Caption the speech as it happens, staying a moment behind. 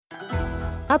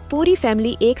अब पूरी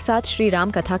फैमिली एक साथ श्री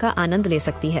राम कथा का आनंद ले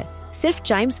सकती है सिर्फ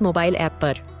चाइम्स मोबाइल ऐप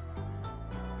पर।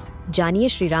 जानिए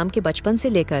श्री राम के बचपन से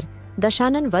लेकर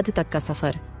दशानन वध तक का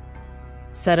सफर।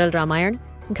 सरल रामायण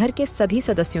घर के सभी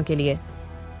सदस्यों के लिए।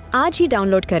 आज ही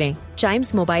डाउनलोड करें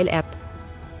चाइम्स मोबाइल ऐप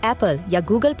एप्पल या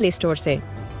गूगल प्ले स्टोर से।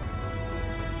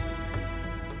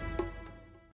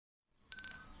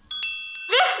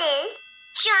 This is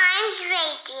Chimes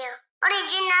Radio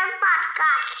original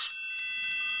podcast.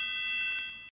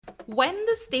 When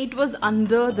the state was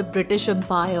under the British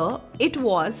Empire, it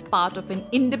was part of an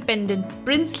independent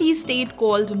princely state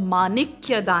called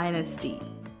Manikya dynasty.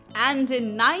 And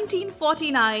in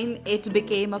 1949, it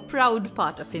became a proud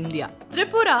part of India.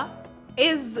 Tripura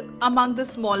is among the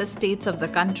smallest states of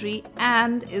the country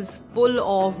and is full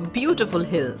of beautiful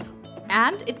hills.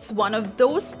 And it's one of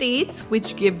those states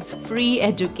which gives free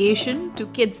education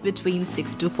to kids between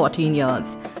 6 to 14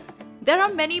 years. There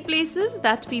are many places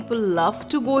that people love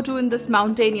to go to in this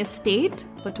mountainous state,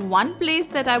 but one place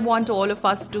that I want all of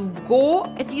us to go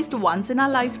at least once in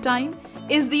our lifetime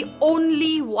is the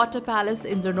only water palace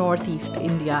in the northeast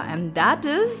India, and that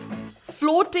is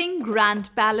floating Grand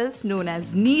Palace known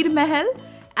as Neer Mahal,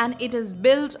 and it is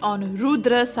built on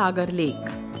Rudra Sagar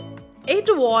Lake.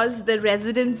 It was the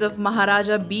residence of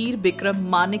Maharaja Bir Bikram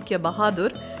Manikya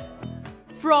Bahadur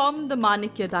from the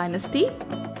Manikya dynasty.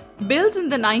 Built in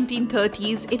the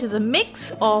 1930s, it is a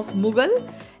mix of Mughal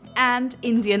and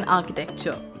Indian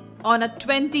architecture. On a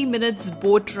 20 minutes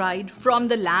boat ride from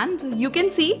the land, you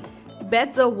can see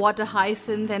beds of water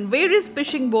hyacinth and various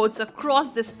fishing boats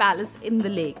across this palace in the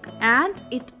lake. And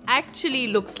it actually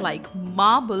looks like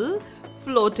marble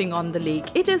floating on the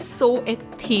lake. It is so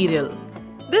ethereal.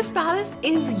 This palace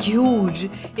is huge.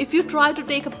 If you try to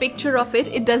take a picture of it,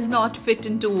 it does not fit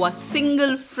into a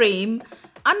single frame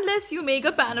unless you make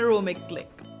a panoramic click.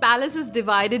 Palace is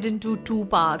divided into two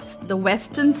parts, the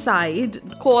western side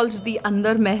called the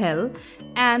Andar Mahal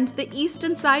and the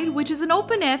eastern side, which is an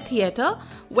open air theatre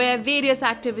where various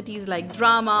activities like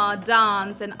drama,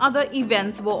 dance and other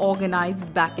events were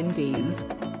organized back in days.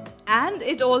 And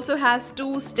it also has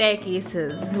two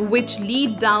staircases which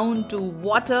lead down to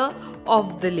water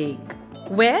of the lake,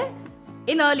 where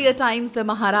in earlier times the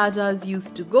Maharajas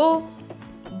used to go,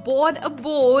 board a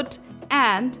boat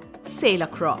and sail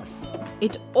across.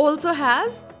 It also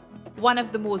has one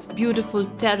of the most beautiful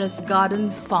terrace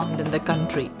gardens found in the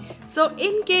country. So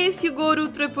in case you go to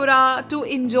Tripura to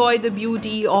enjoy the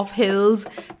beauty of hills,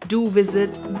 do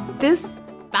visit this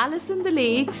palace in the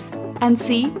lakes and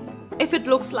see if it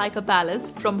looks like a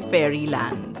palace from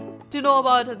fairyland. To know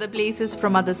about other places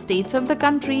from other states of the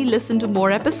country, listen to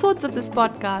more episodes of this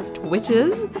podcast, which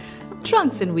is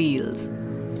Trunks and Wheels.